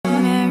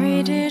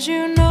did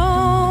you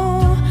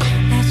know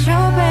that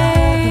your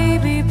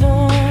baby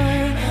boy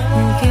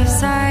will give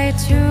sight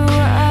to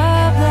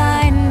a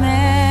blind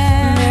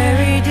man?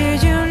 Mary,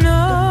 did you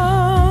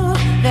know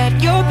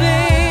that your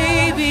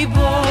baby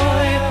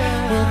boy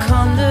will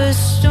calm the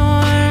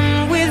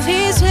storm with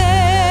his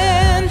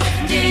hand?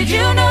 Did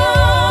you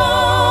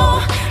know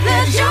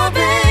that your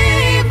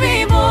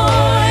baby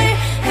boy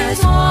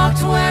has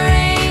walked where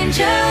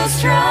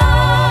angels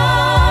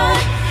trod?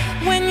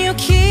 When you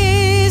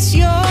kiss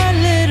your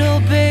little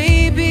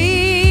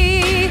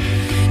baby,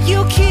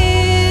 you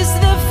kiss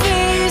the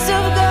face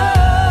of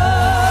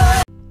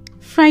God.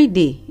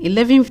 Friday,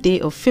 11th day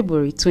of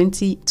February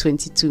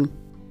 2022.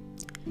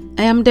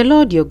 I am the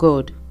Lord your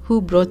God,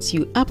 who brought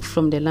you up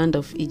from the land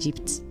of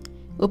Egypt.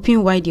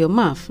 Open wide your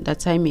mouth,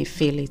 that I may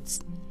fill it.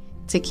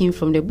 Taken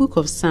from the book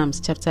of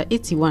Psalms, chapter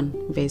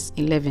 81, verse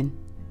 11.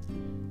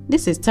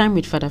 This is Time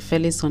with Father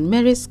Felix on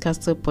Mary's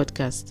Castle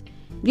podcast.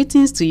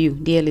 Greetings to you,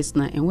 dear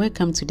listener, and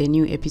welcome to the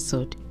new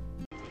episode.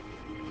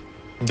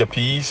 The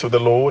peace of the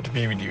Lord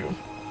be with you.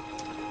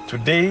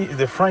 Today is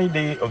the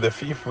Friday of the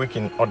 5th week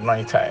in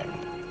ordinary time.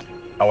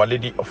 Our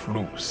Lady of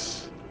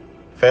Luz.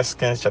 1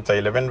 Kings chapter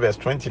 11 verse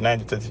 29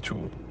 to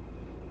 32.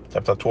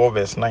 Chapter 12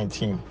 verse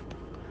 19.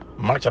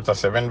 Mark chapter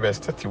 7 verse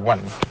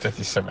 31 to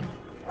 37.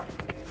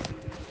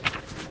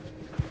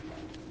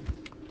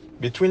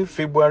 Between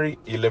February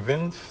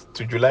 11th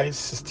to July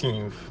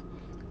 16th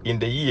in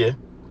the year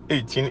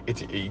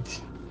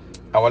 1888,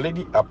 Our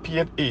Lady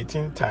appeared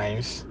 18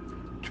 times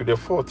to the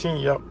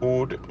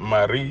 14-year-old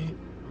Marie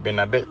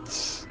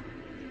Bernadette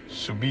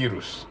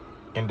Soubirous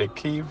in the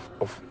cave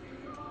of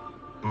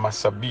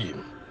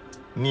Massabielle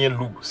near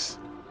Luz,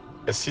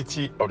 a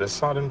city of the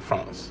southern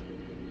France,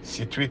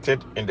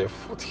 situated in the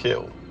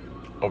foothill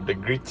of the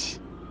Great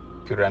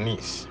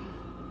Pyrenees.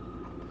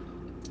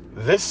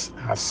 This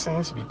has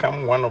since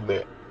become one of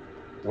the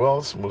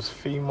world's most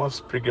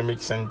famous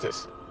pilgrimage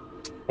centers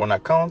on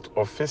account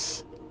of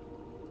its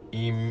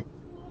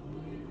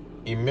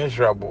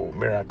immeasurable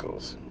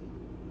miracles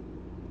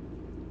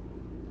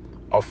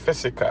of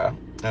physical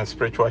and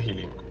spiritual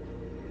healing.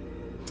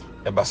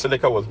 A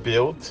basilica was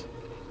built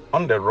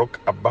on the rock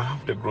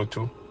above the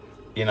grotto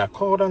in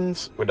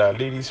accordance with Our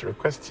Lady's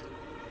request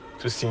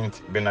to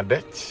Saint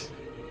Bernadette,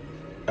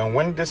 and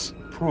when this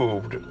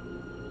proved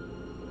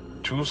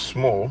too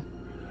small,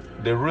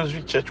 the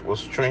Rosary Church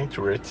was joined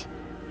to it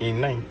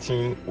in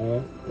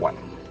 1901.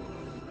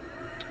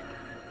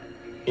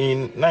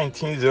 In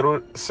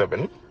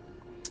 1907,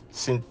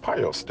 St.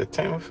 Pius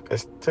X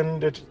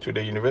extended to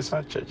the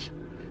Universal Church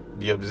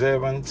the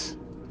observance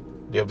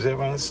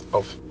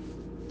of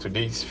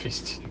today's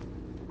feast.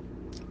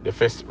 The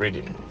first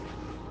reading.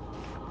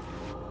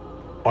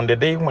 On the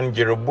day when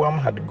Jeroboam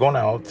had gone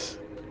out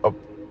of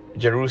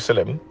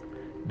Jerusalem,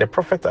 the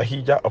prophet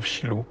Ahijah of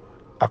Shiloh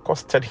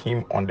accosted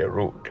him on the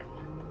road.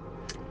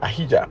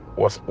 Ahijah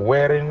was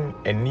wearing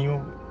a new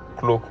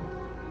cloak,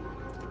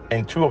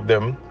 and two of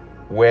them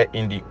were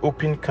in the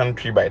open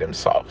country by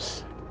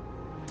themselves.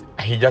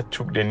 Ahijah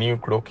took the new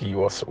cloak he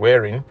was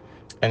wearing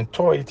and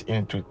tore it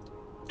into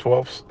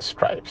 12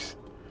 stripes,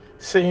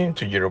 saying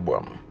to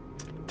Jeroboam,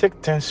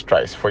 "Take 10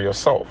 stripes for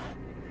yourself,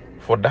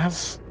 for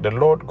thus the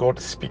Lord God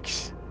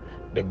speaks,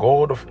 the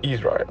God of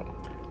Israel.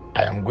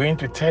 I am going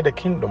to tear the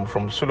kingdom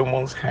from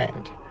Solomon's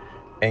hand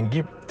and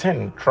give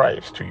 10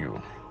 tribes to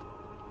you.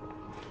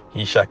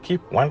 He shall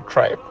keep 1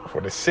 tribe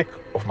for the sake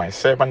of my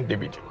servant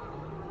David,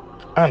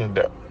 and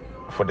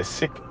for the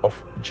sake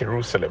of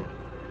Jerusalem,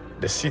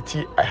 the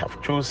city I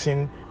have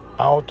chosen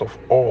out of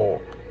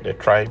all the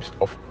tribes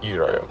of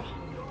Israel."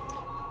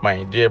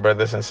 My dear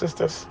brothers and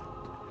sisters,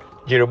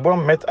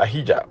 Jeroboam met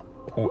Ahijah,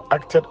 who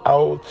acted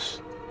out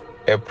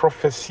a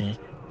prophecy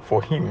for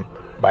him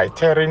by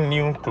tearing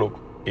new cloak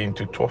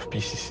into 12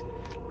 pieces,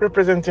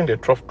 representing the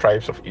 12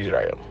 tribes of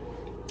Israel.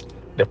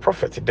 The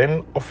prophet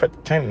then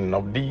offered 10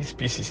 of these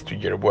pieces to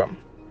Jeroboam,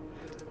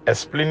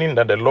 explaining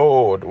that the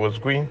Lord was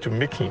going to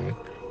make him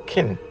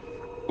king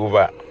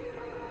over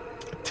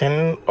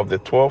 10 of the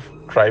 12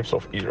 tribes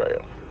of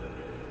Israel.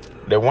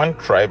 The 1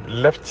 tribe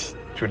left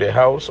to the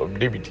house of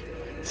David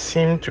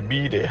seemed to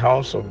be the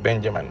house of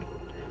Benjamin,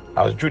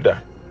 as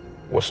Judah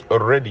was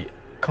already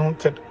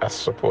counted as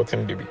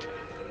supporting David.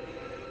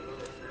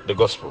 The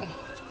Gospel.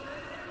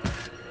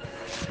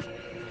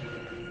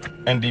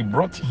 And they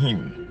brought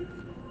him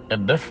a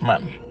deaf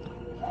man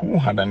who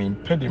had an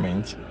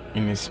impediment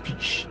in his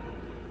speech,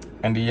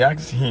 and they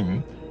asked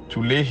him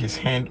to lay his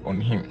hand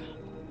on him.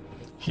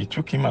 He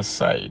took him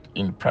aside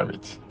in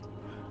private,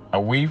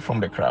 away from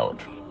the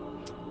crowd,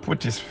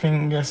 put his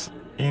fingers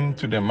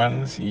into the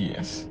man's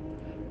ears,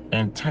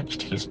 and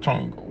touched his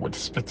tongue with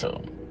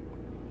spittle.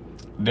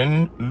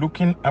 Then,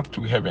 looking up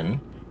to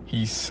heaven,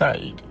 he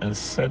sighed and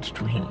said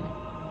to him,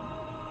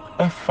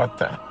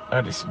 "Ephphatha,"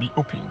 that is, be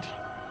opened.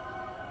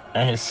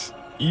 And his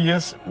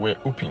ears were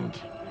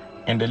opened,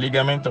 and the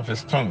ligament of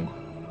his tongue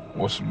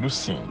was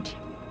loosened,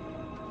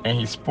 and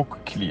he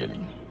spoke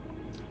clearly.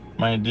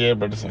 My dear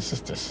brothers and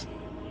sisters,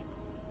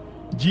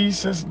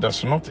 Jesus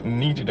does not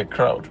need the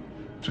crowd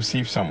to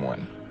save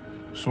someone.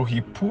 So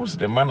he pulls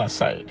the man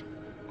aside.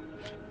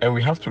 And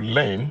we have to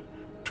learn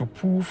to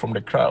pull from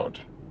the crowd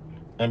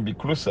and be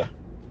closer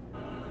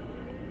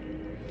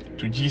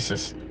to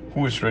Jesus,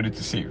 who is ready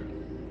to save.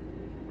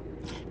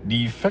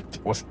 The effect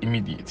was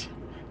immediate.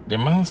 The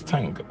man's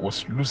tongue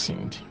was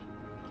loosened.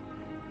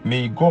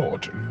 May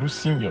God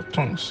loosen your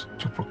tongues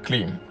to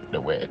proclaim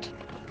the word.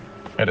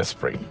 Let us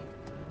pray.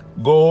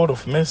 God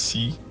of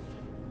mercy,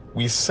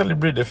 we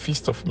celebrate the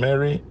feast of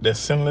Mary, the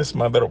sinless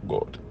Mother of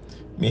God.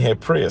 May her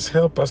prayers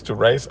help us to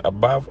rise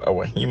above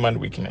our human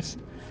weakness.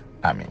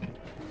 Amen.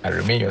 I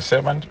remain your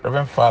servant,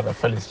 Reverend Father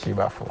Felix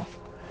Chibafo.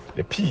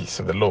 The peace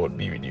of the Lord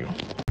be with you.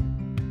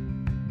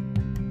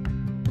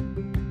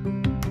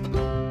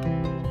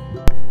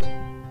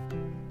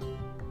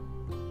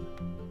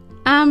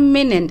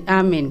 Amen and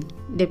amen.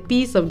 The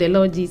peace of the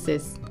Lord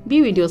Jesus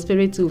be with your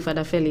spirit too,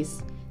 Father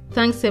Felix.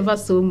 Thanks ever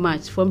so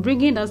much for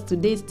bringing us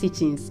today's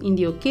teachings in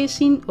the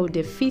occasion of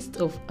the feast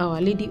of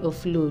Our Lady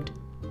of Lourdes.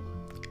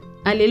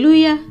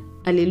 Alleluia,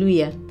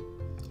 alleluia.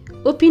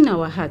 Open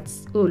our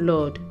hearts, O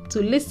Lord,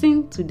 to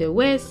listen to the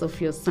words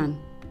of your Son.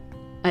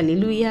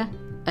 Alleluia,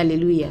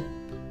 alleluia.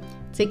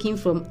 Taken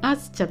from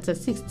Acts chapter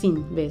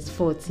 16, verse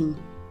 14.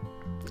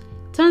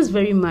 Thanks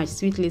very much,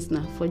 sweet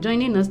listener, for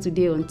joining us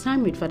today on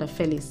Time with Father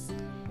Felix.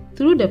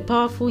 Through the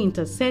powerful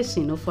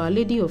intercession of Our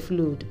Lady of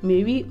Lourdes,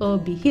 may we all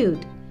be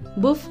healed,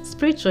 both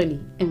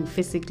spiritually and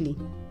physically.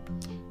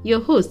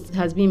 Your host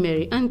has been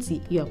Mary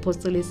Auntie, your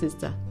apostolic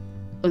sister.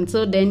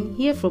 Until then,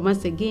 hear from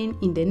us again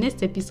in the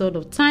next episode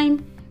of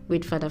Time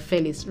with Father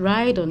Felix,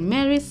 right on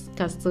Mary's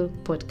Castle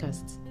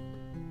podcast.